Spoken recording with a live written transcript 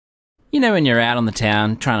You know when you're out on the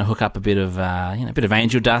town trying to hook up a bit of, a bit of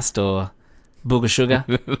angel dust or booger sugar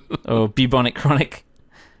or bubonic chronic,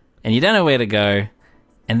 and you don't know where to go,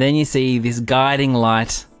 and then you see this guiding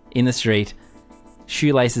light in the street,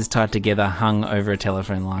 shoelaces tied together, hung over a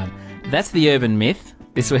telephone line. That's the urban myth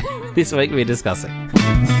this week we're discussing.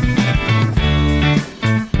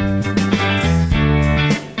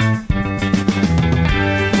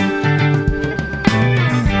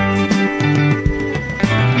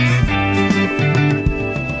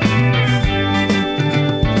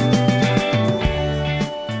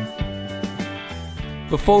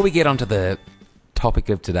 Before we get onto the topic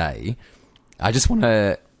of today, I just want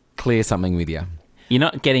to clear something with you. You're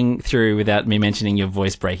not getting through without me mentioning your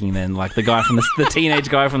voice breaking then, like the guy from the teenage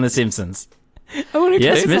guy from The Simpsons. I want to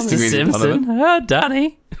Yes, clear Mr. something with you, Simpson. Donovan. Oh,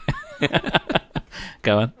 Danny.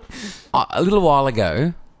 Go on. A little while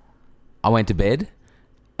ago, I went to bed,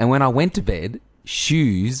 and when I went to bed,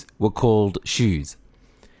 shoes were called shoes.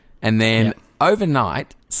 And then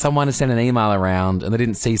overnight, someone has sent an email around, and they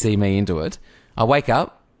didn't CC me into it. I wake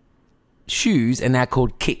up, shoes are now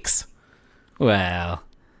called kicks. Wow.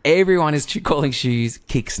 Everyone is calling shoes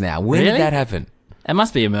kicks now. When Really? did that happen? It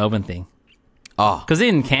must be a Melbourne thing. Oh, Because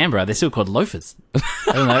in Canberra, they're still called loafers.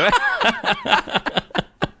 I don't know.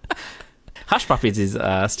 Hush Puppies is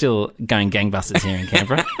still going gangbusters here in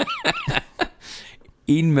Canberra.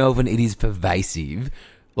 in Melbourne, it is pervasive.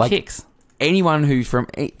 Like Kicks. anyone who from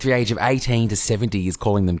the age of 18 to 70 is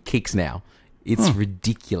calling them kicks now. It's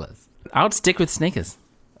ridiculous. I would stick with sneakers.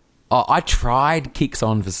 Oh, I tried kicks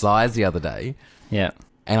on for size the other day, Yeah.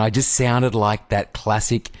 and I just sounded like that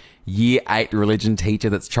classic year 8 religion teacher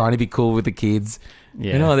that's trying to be cool with the kids.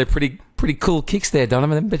 Yeah. You know, they're pretty cool kicks there,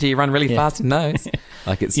 Donovan. But you run really fast in those.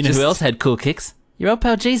 Like it's You know just, who else had cool kicks? Your old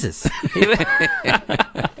pal Jesus.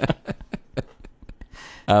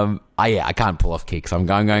 I can't pull off kicks. I'm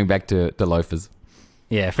going back to loafers.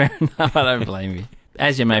 Yeah, fair enough. I don't blame you.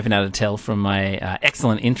 As you may have been able to tell from my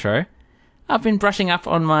excellent intro, I've been brushing up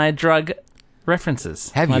on my drug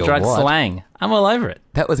references. Have my you, drug what? slang. I'm all over it.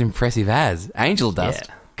 That was impressive as angel dust.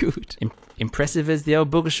 Yeah. Good. Impressive as the old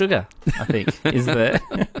booger sugar, I think, is the...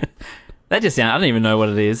 That just sounds... I don't even know what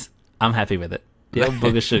it is. I'm happy with it. The old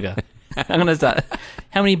booger sugar. I'm going to start...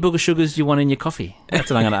 How many booger sugars do you want in your coffee? That's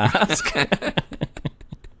what I'm going to ask.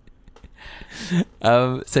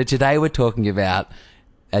 So today we're talking about,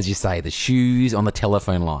 as you say, the shoes on the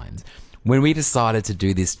telephone lines. When we decided to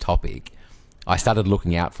do this topic, I started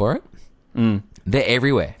looking out for it. They're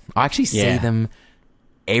everywhere. I actually see Yeah. them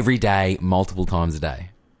every day, multiple times a day.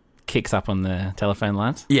 Kicks up on the telephone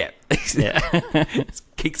lines. Yeah. Yeah.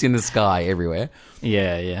 Kicks in the sky everywhere.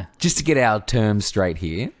 Yeah. Just to get our terms straight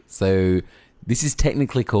here. So this is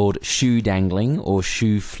technically called shoe dangling or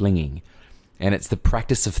shoe flinging. And it's the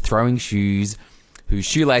practice of throwing shoes whose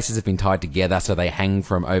shoelaces have been tied together so they hang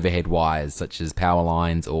from overhead wires such as power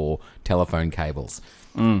lines or telephone cables.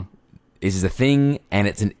 This is a thing, and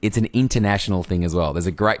it's an international thing as well. There's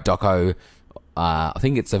a great doco, I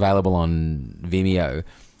think it's available on Vimeo,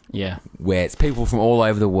 Yeah. where it's people from all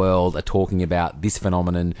over the world are talking about this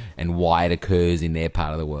phenomenon and why it occurs in their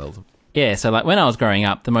part of the world. Yeah, so like when I was growing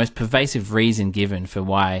up, the most pervasive reason given for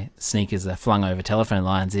why sneakers are flung over telephone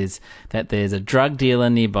lines is that there's a drug dealer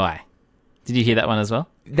nearby. Did you hear that one as well?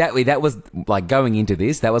 That was like going into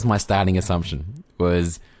this, that was my starting assumption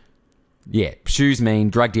was, yeah, shoes mean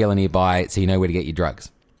drug dealer nearby so you know where to get your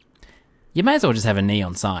drugs. You may as well just have a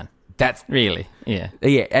neon sign. That's, Really? Yeah.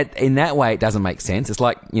 yeah, in that way it doesn't make sense. It's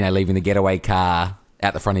like, you know, leaving the getaway car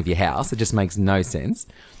out the front of your house. It just makes no sense.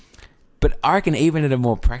 But I reckon even at a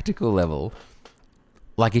more practical level,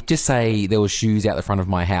 like if just say there were shoes out the front of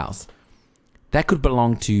my house, that could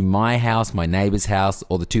belong to my house, my neighbour's house,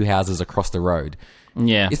 or the two houses across the road.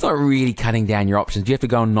 Yeah. It's not really cutting down your options. You have to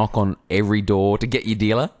go and knock on every door to get your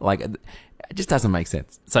dealer. Like, it just doesn't make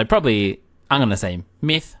sense. So probably, I'm going to say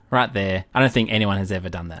myth right there. I don't think anyone has ever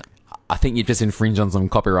done that. I think you've just infringed on some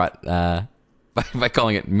copyright by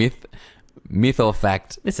calling it myth or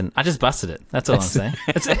fact. Listen, I just busted it. That's all I'm saying.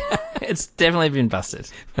 It's definitely been busted.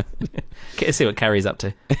 Let's see what Carrie's up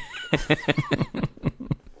to.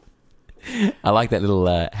 I like that little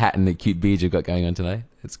hat and the cute beard you've got going on today.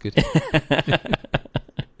 That's good.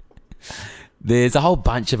 There's a whole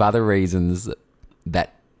bunch of other reasons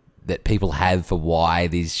that people have for why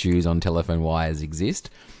these shoes on telephone wires exist.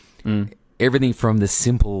 Everything from the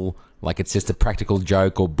simple, like it's just a practical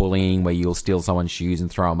joke or bullying where you'll steal someone's shoes and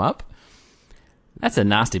throw them up. That's a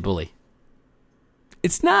nasty bully.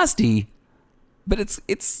 It's nasty, but it's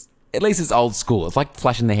at least it's old school. It's like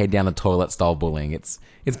flashing their head down the toilet style bullying. It's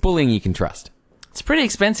bullying you can trust. It's pretty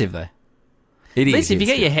expensive, though. It At least if you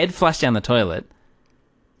get your head flushed down the toilet,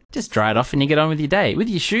 Just dry it off and you get on with your day. With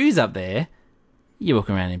your shoes up there, you're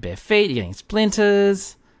walking around in bare feet, you're getting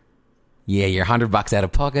splinters. Yeah, you're $100 out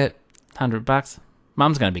of pocket. $100.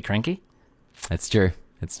 Mum's going to be cranky. That's true.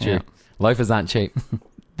 That's true. Yeah. Loafers aren't cheap.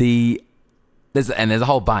 There's a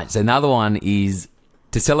whole bunch. So another one is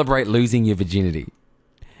to celebrate losing your virginity.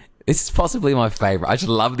 This is possibly my favorite. I just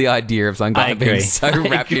love the idea of some guy being so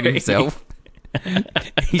wrapped in himself.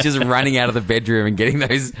 He's just running out of the bedroom and getting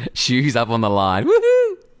those shoes up on the line.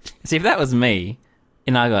 Woohoo! See, if that was me,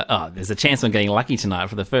 and I go, oh, there's a chance I'm getting lucky tonight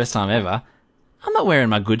for the first time ever, I'm not wearing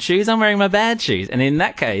my good shoes, I'm wearing my bad shoes. And in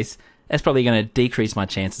that case, that's probably going to decrease my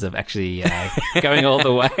chances of actually going all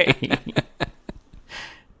the way.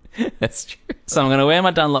 That's true. So I'm going to wear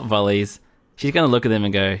my Dunlop Volleys. She's going to look at them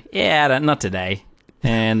and go, yeah, not today.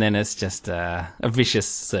 And then it's just a vicious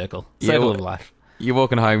circle of life. You're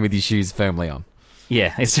walking home with your shoes firmly on.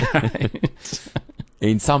 Yeah, it's right.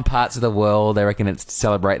 In some parts of the world, they reckon it's to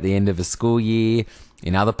celebrate the end of a school year.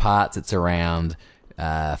 In other parts, it's around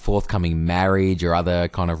forthcoming marriage or other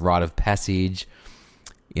kind of rite of passage.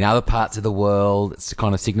 In other parts of the world, it's to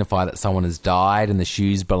kind of signify that someone has died and the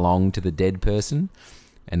shoes belong to the dead person.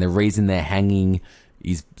 And the reason they're hanging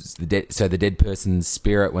is so the dead person's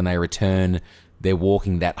spirit, when they return, they're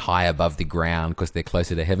walking that high above the ground because they're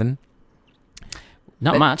closer to heaven.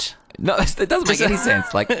 Not much. No, that doesn't make any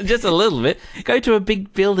sense. Like, just a little bit. Go to a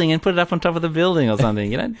big building and put it up on top of the building or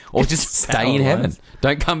something, you know? Or just stay in heaven.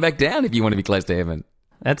 Don't come back down if you want to be close to heaven.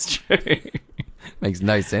 That's true. Makes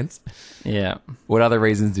no sense. Yeah. What other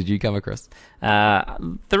reasons did you come across?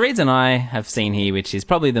 The reason I have seen here, which is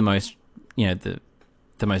probably the most, the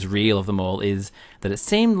most real of them all, is that it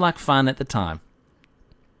seemed like fun at the time.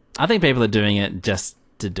 I think people are doing it just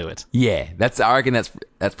to do it. Yeah, I reckon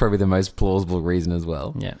that's probably the most plausible reason as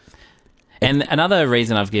well. Yeah. And another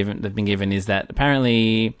reason they've been given is that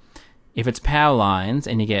apparently if it's power lines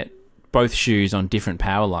and you get both shoes on different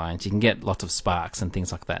power lines, you can get lots of sparks and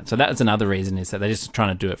things like that. So that's another reason, is that they're just trying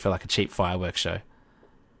to do it for like a cheap fireworks show.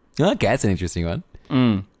 Okay, that's an interesting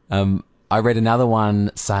one. I read another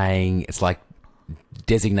one saying it's like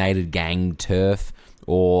designated gang turf,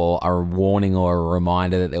 or a warning or a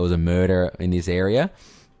reminder that there was a murder in this area.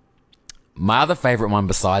 My other favourite one,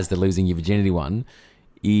 besides the losing your virginity one,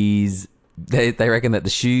 is they reckon that the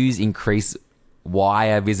shoes increase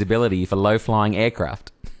wire visibility for low-flying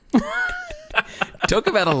aircraft. Talk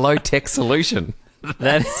about a low-tech solution.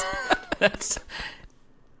 That's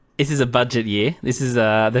this is a budget year. This is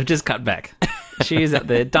they've just cut back. Shoes up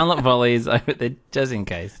there, Dunlop Volleys over there just in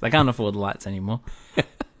case. They can't afford lights anymore.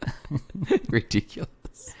 Ridiculous.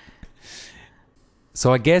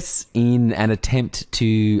 So I guess in an attempt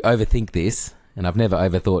to overthink this, and I've never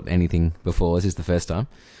overthought anything before, this is the first time.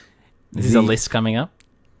 This is a list coming up?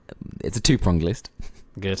 It's a two-pronged list.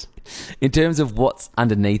 Good. In terms of what's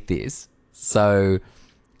underneath this, so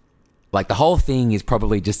like the whole thing is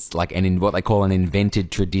probably just like what they call an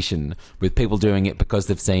invented tradition, with people doing it because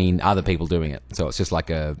they've seen other people doing it. So it's just like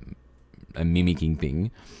a mimicking thing.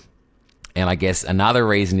 And I guess another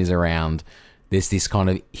reason is around there's this kind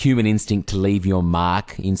of human instinct to leave your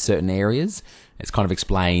mark in certain areas. It kind of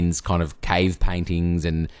explains kind of cave paintings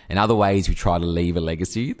and other ways we try to leave a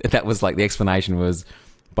legacy. That was like the explanation was,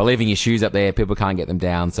 by leaving your shoes up there, people can't get them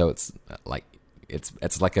down. So it's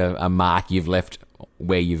like a mark you've left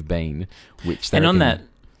where you've been. And on that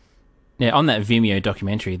Vimeo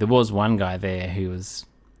documentary, there was one guy there who was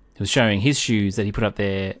showing his shoes that he put up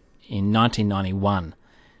there in 1991.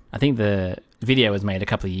 I think the video was made a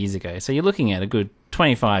couple of years ago. So you're looking at a good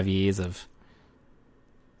 25 years of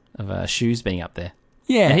shoes being up there.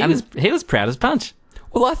 Yeah. And he was proud as punch.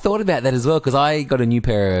 Well, I thought about that as well, because I got a new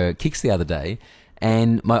pair of kicks the other day,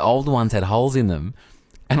 and my old ones had holes in them.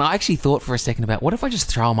 And I actually thought for a second about, what if I just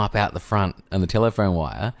throw them up out the front on the telephone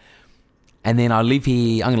wire, and then I'm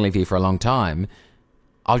going to live here for a long time.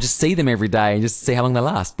 I'll just see them every day and just see how long they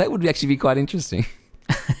last. That would actually be quite interesting.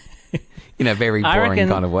 In a very boring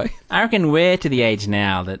kind of way. I reckon we're to the age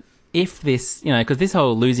now that if this, because this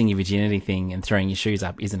whole losing your virginity thing and throwing your shoes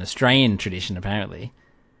up is an Australian tradition, apparently.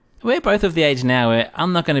 We're both of the age now where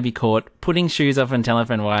I'm not going to be caught putting shoes off on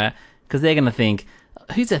telephone wire, because they're going to think,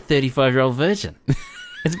 who's a 35-year-old virgin?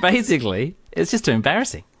 It's just too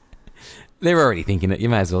embarrassing. They're already thinking it. You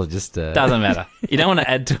may as well just... Doesn't matter. You don't want to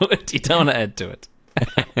add to it.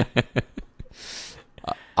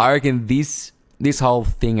 I reckon this whole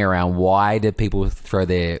thing around why do people throw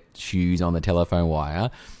their shoes on the telephone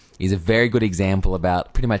wire is a very good example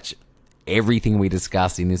about pretty much everything we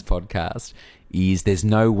discuss in this podcast. Is there's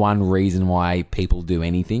no one reason why people do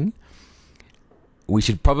anything. We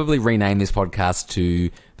should probably rename this podcast to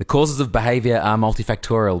the Causes of Behaviour Are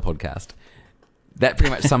Multifactorial podcast. That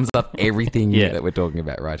pretty much sums up everything Yeah. that we're talking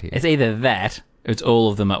about right here. It's either that or it's all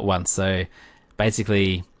of them at once. So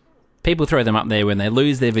basically, people throw them up there when they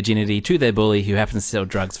lose their virginity to their bully who happens to sell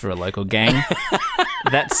drugs for a local gang.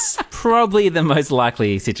 That's probably the most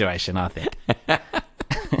likely situation, I think.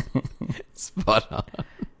 Spot on.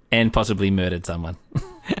 And possibly murdered someone.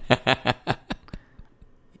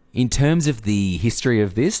 In terms of the history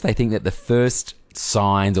of this, they think that the first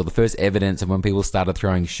signs or the first evidence of when people started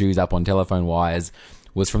throwing shoes up on telephone wires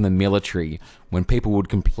was from the military, when people would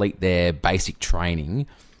complete their basic training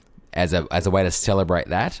as a way to celebrate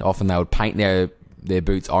that. Often they would paint their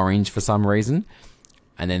boots orange for some reason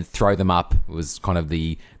and then throw them up. It was kind of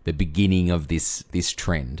the beginning of this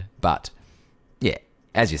trend. But yeah,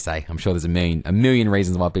 as you say, I'm sure there's a million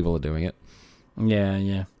reasons why people are doing it.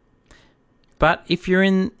 Yeah. But if you're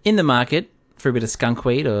in the market for a bit of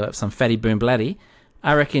skunkweed or some fatty boom bladdy,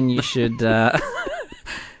 I reckon you should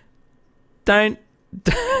don't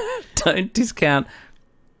discount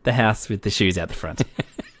the house with the shoes out the front.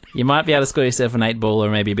 You might be able to score yourself an 8-ball or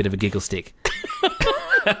maybe a bit of a giggle stick.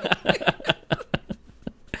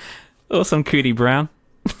 Or some cootie brown.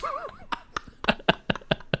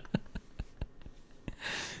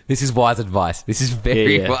 This is wise advice. This is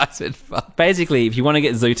very wise advice. Basically, if you want to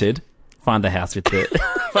get zooted, find the house with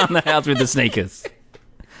the sneakers.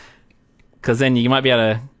 Because then you might be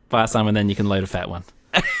able to buy some and then you can load a fat one.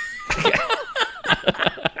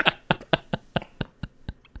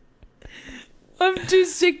 I'm too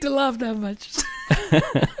sick to laugh that much.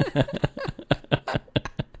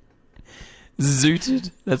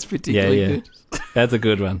 Zooted. That's particularly good. That's a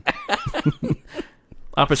good one.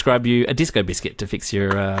 I'll prescribe you a disco biscuit to fix your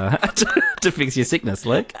to fix your sickness,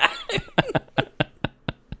 Luke.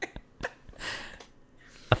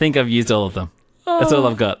 I think I've used all of them. That's all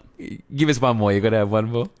I've got. Give us one more. You've got to have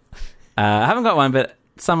one more. I haven't got one, but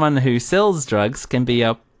someone who sells drugs can be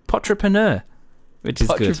a potrepreneur, which is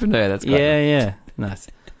good. Potrepreneur, that's great. Yeah. Nice.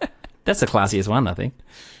 That's the classiest one, I think.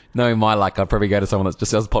 Knowing my luck, I'd probably go to someone that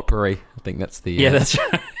just sells potpourri. I think that's the... Yeah, that's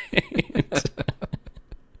right.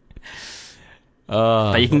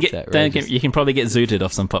 Oh, but you can probably get zooted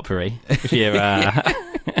off some potpourri if you're...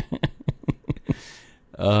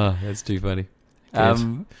 Oh, that's too funny.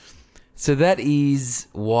 So that is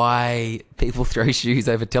why people throw shoes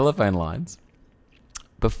over telephone lines.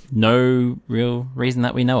 No real reason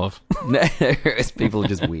that we know of. No, people are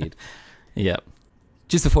just weird. Yep.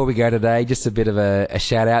 Just before we go today, just a bit of a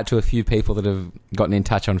shout out to a few people that have gotten in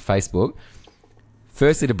touch on Facebook.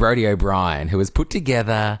 Firstly to Brodie O'Brien, who has put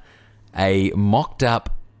together a mocked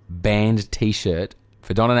up band t-shirt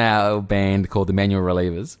for Don and our band called the Manual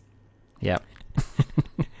Relievers. Yep.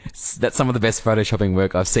 That's some of the best photoshopping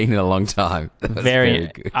work I've seen in a long time. Very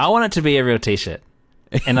good. I want it to be a real t-shirt.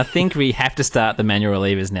 And I think we have to start the Manual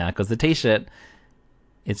Relievers now because the t-shirt,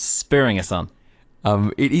 it's spurring us on.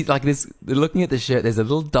 It is like this. Looking at the shirt, there's a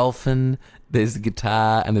little dolphin, there's the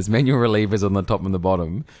guitar, and there's Manual Relievers on the top and the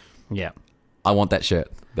bottom. Yeah. I want that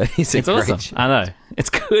shirt. That is it's awesome. shirt. I know. It's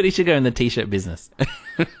good. He should go in the t-shirt business.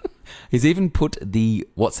 He's even put the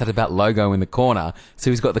What's That About logo in the corner,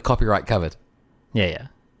 so he's got the copyright covered. Yeah.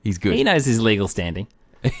 He's good. He knows his legal standing.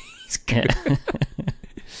 He's good.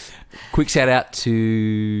 Quick shout out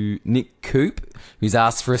to Nick Coop, who's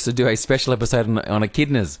asked for us to do a special episode on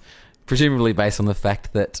echidnas, presumably based on the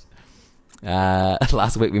fact that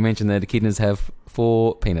last week we mentioned that echidnas have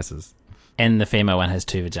 4 penises. And the female one has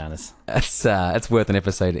 2 vaginas. That's worth an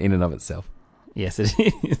episode in and of itself. Yes, it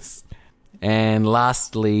is. And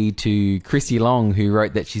lastly to Chrissy Long, who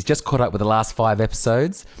wrote that she's just caught up with the last 5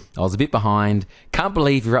 episodes. I was a bit behind. Can't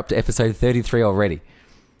believe you're up to episode 33 already.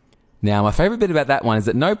 Now, my favourite bit about that one is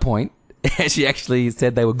at no point she actually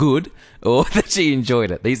said they were good or that she enjoyed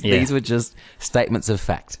it. These were just statements of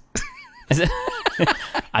fact.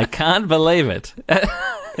 I can't believe it.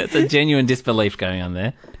 It's a genuine disbelief going on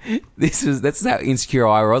there. That's how insecure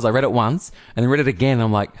I was. I read it once and then read it again. And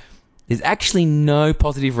I'm like, there's actually no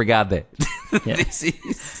positive regard there. Yeah. This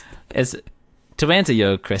is... To answer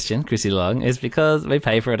your question, Chrissy Long, is because we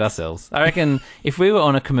pay for it ourselves. I reckon if we were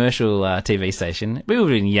on a commercial TV station, we would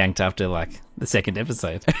have been yanked after like the second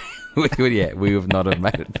episode. we would not have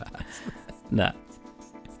made it past. No.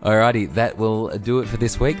 Alrighty, that will do it for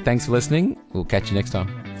this week. Thanks for listening. We'll catch you next time.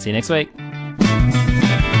 See you next week.